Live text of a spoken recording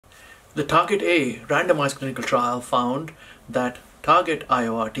The Target A randomized clinical trial found that Target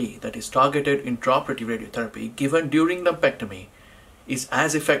IORT, that is targeted intraoperative radiotherapy, given during lumpectomy is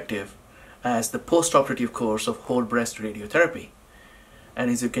as effective as the postoperative course of whole breast radiotherapy. And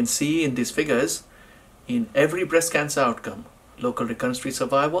as you can see in these figures, in every breast cancer outcome, local recurrence-free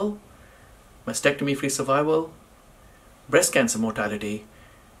survival, mastectomy-free survival, breast cancer mortality,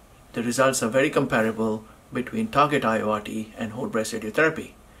 the results are very comparable between Target IORT and whole breast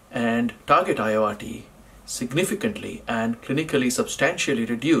radiotherapy. And Target IORT significantly and clinically substantially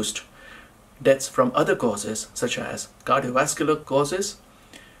reduced deaths from other causes such as cardiovascular causes,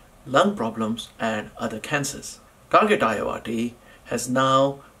 lung problems, and other cancers. Target IORT has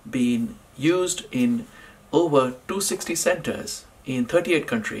now been used in over 260 centers in 38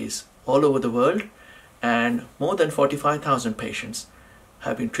 countries all over the world, and more than 45,000 patients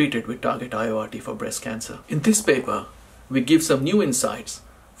have been treated with Target IORT for breast cancer. In this paper, we give some new insights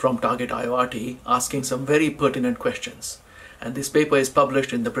from Target IORT, asking some very pertinent questions. And this paper is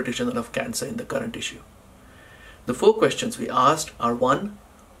published in the British Journal of Cancer in the current issue. The 4 questions we asked are: 1.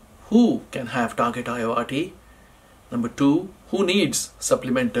 Who can have Target IORT? Number 2. Who needs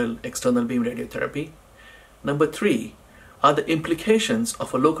supplemental external beam radiotherapy? Number 3. Are the implications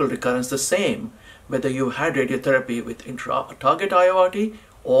of a local recurrence the same whether you had radiotherapy with Target IORT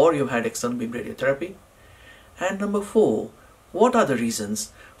or you had external beam radiotherapy? And number 4. What are the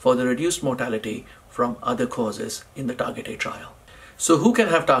reasons for the reduced mortality from other causes in the Target A trial? So who can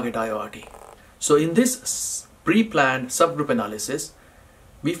have Target IORT? So in this pre-planned subgroup analysis,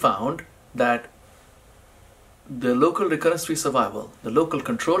 we found that the local recurrence-free survival, the local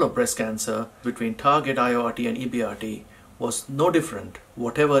control of breast cancer between Target IORT and EBRT was no different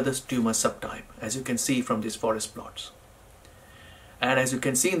whatever the tumor subtype, as you can see from these forest plots. And as you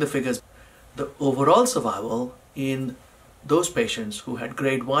can see in the figures, the overall survival in those patients who had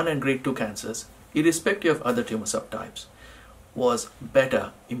grade 1 and grade 2 cancers, irrespective of other tumor subtypes, was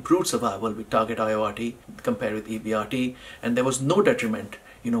better, improved survival with Target IORT compared with EBRT, and there was no detriment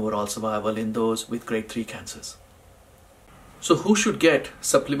in overall survival in those with grade 3 cancers. So who should get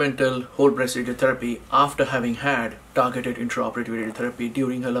supplemental whole breast radiotherapy after having had targeted intraoperative radiotherapy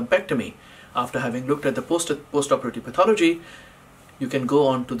during a lumpectomy? After having looked at the postoperative pathology, you can go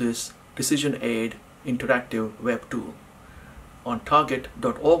on to this Decision Aid interactive web tool on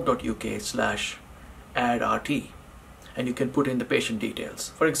target.org.uk/addrt, and you can put in the patient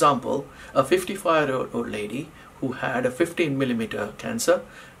details. For example, a 55-year-old lady who had a 15 mm cancer,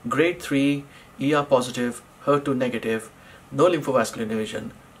 grade 3, ER positive, HER2 negative, no lymphovascular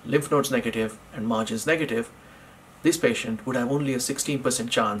invasion, lymph nodes negative, and margins negative. This patient would have only a 16%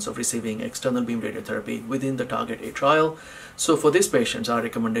 chance of receiving external beam radiotherapy within the Target A trial. So for this patient, our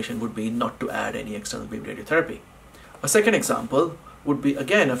recommendation would be not to add any external beam radiotherapy. A second example would be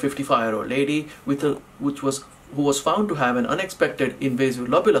again a 55-year-old lady who was found to have an unexpected invasive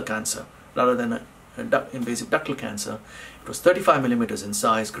lobular cancer rather than an invasive ductal cancer. It was 35 mm in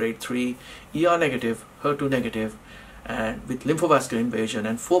size, grade 3, ER negative, HER2 negative, and with lymphovascular invasion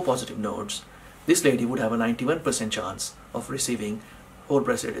and 4 positive nodes. This lady would have a 91% chance of receiving whole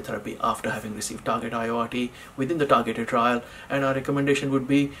breast radiotherapy after having received Target IORT within the Target A trial, and our recommendation would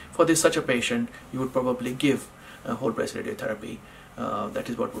be for such a patient, you would probably give whole breast radiotherapy. That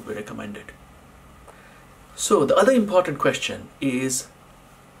is what would be recommended. So the other important question is,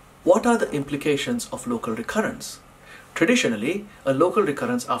 what are the implications of local recurrence? Traditionally, a local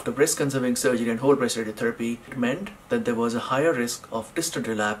recurrence after breast conserving surgery and whole breast radiotherapy meant that there was a higher risk of distant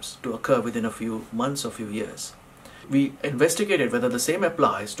relapse to occur within a few months or few years. We investigated whether the same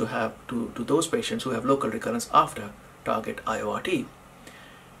applies to those patients who have local recurrence after Target IORT,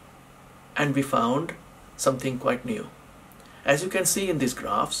 and we found something quite new. As you can see in these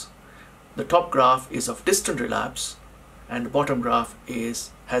graphs, the top graph is of distant relapse and the bottom graph is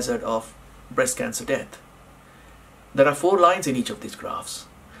hazard of breast cancer death. There are 4 lines in each of these graphs.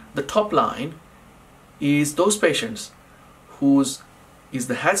 The top line is those patients is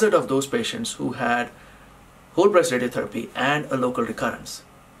the hazard of those patients who had whole breast radiotherapy and a local recurrence.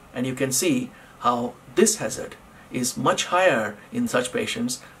 And you can see how this hazard is much higher in such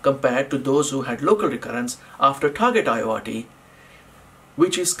patients compared to those who had local recurrence after Target IORT,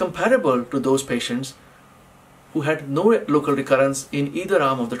 which is comparable to those patients who had no local recurrence in either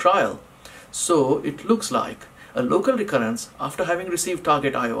arm of the trial. So it looks like a local recurrence after having received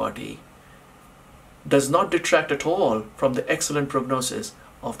Target IORT does not detract at all from the excellent prognosis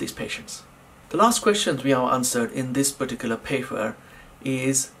of these patients. The last questions we have answered in this particular paper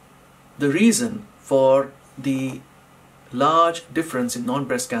is the reason for the large difference in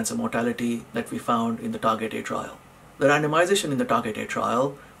non-breast cancer mortality that we found in the Target A trial. The randomization in the Target A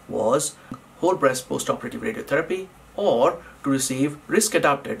trial was whole breast postoperative radiotherapy or to receive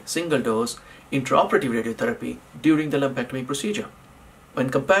risk-adapted single-dose intraoperative radiotherapy during the lumpectomy procedure. When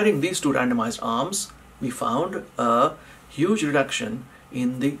comparing these two randomized arms, we found a huge reduction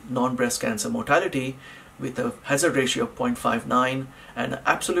in the non-breast cancer mortality with a hazard ratio of 0.59 and an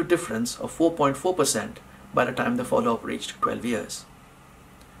absolute difference of 4.4% by the time the follow-up reached 12 years.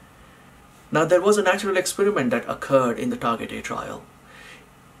 Now, there was a natural experiment that occurred in the TARGIT A trial.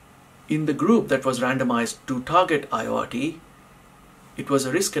 In the group that was randomized to TARGIT IORT, it was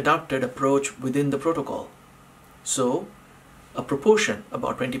a risk-adapted approach within the protocol. So, a proportion,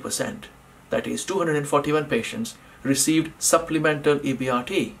 about 20%, that is 241 patients, received supplemental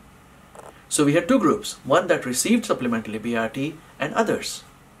EBRT. So we had two groups, one that received supplemental EBRT and others.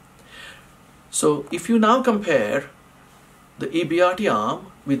 So if you now compare the EBRT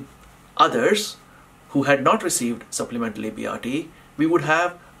arm with others who had not received supplemental EBRT, we would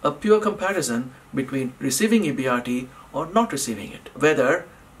have a pure comparison between receiving EBRT or not receiving it, whether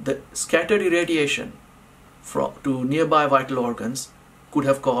the scattered irradiation to nearby vital organs could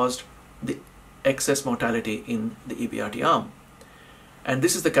have caused the excess mortality in the EBRT arm. And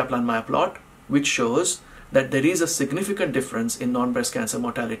this is the Kaplan-Meier plot, which shows that there is a significant difference in non-breast cancer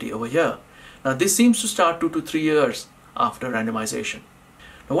mortality over here. Now, this seems to start 2 to 3 years after randomization.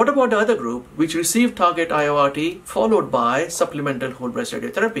 Now, what about the other group, which received TARGIT IORT followed by supplemental whole breast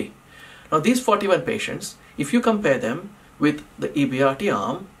radiotherapy? Now, these 41 patients, if you compare them with the EBRT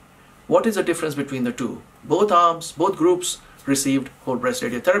arm, what is the difference between the two? Both arms, both groups received whole breast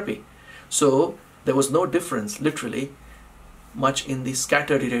radiotherapy. So there was no difference, literally, much in the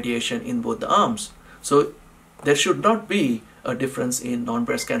scattered irradiation in both the arms. So there should not be a difference in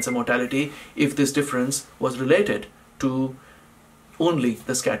non-breast cancer mortality if this difference was related to only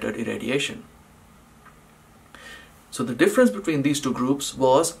the scattered irradiation. So the difference between these two groups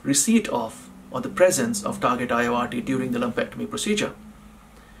was receipt of or the presence of TARGIT IORT during the lumpectomy procedure.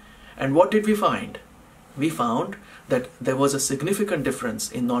 And what did we find? We found that there was a significant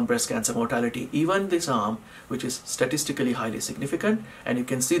difference in non-breast cancer mortality, even this arm, which is statistically highly significant, and you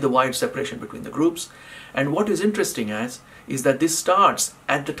can see the wide separation between the groups. And what is interesting is that this starts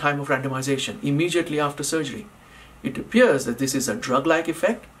at the time of randomization, immediately after surgery. It appears that this is a drug-like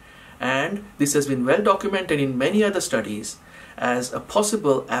effect, and this has been well documented in many other studies as a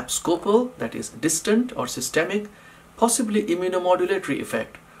possible abscopal, that is distant or systemic, possibly immunomodulatory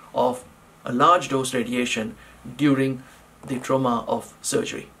effect of a large dose radiation during the trauma of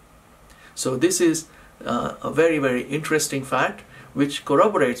surgery. So this is a very, very interesting fact which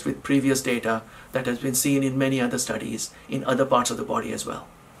corroborates with previous data that has been seen in many other studies in other parts of the body as well.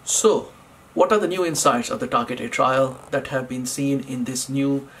 So what are the new insights of the TARGIT A trial that have been seen in this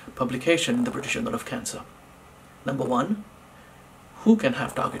new publication in the British Journal of Cancer? Number one, who can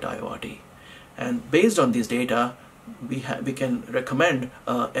have TARGIT IORT? And based on these data, we can recommend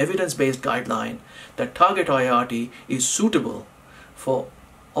an evidence-based guideline that TARGIT IORT is suitable for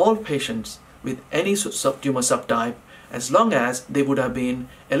all patients with any tumor subtype as long as they would have been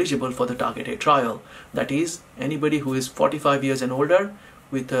eligible for the TARGIT A trial. That is, anybody who is 45 years and older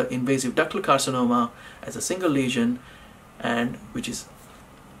with invasive ductal carcinoma as a single lesion and which is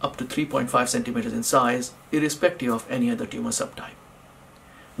up to 3.5 centimeters in size, irrespective of any other tumor subtype.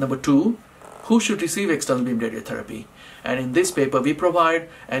 Number two, who should receive external beam radiotherapy? And in this paper, we provide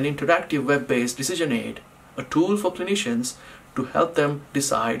an interactive web-based decision aid, a tool for clinicians to help them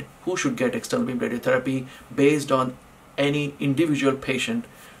decide who should get external beam radiotherapy based on any individual patient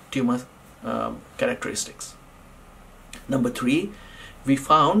tumor characteristics. Number three, we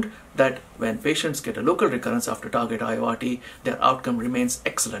found that when patients get a local recurrence after TARGIT IORT, their outcome remains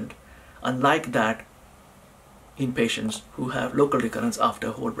excellent, unlike that in patients who have local recurrence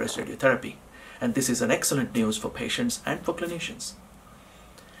after whole breast radiotherapy. And this is an excellent news for patients and for clinicians.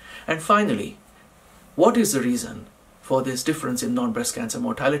 And finally, what is the reason for this difference in non-breast cancer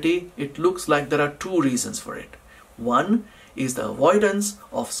mortality? It looks like there are two reasons for it. One is the avoidance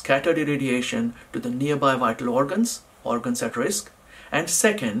of scattered irradiation to the nearby vital organs at risk. And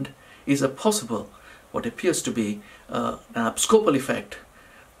second is a possible, what appears to be an abscopal effect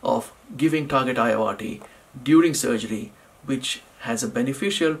of giving TARGIT IORT during surgery, which has a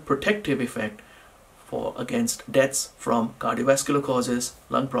beneficial protective effect against deaths from cardiovascular causes,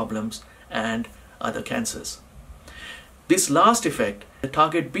 lung problems, and other cancers. This last effect, the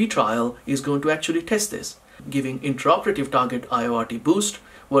TARGIT B trial is going to actually test this, giving intraoperative TARGIT IORT boost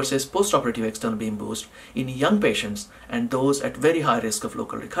versus postoperative external beam boost in young patients and those at very high risk of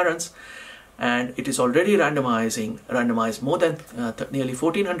local recurrence. And it is already randomized more than nearly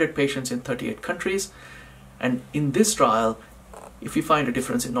 1,400 patients in 38 countries. And in this trial, If we find a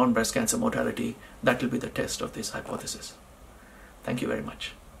difference in non-breast cancer mortality, that will be the test of this hypothesis. Thank you very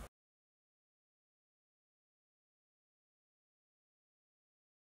much.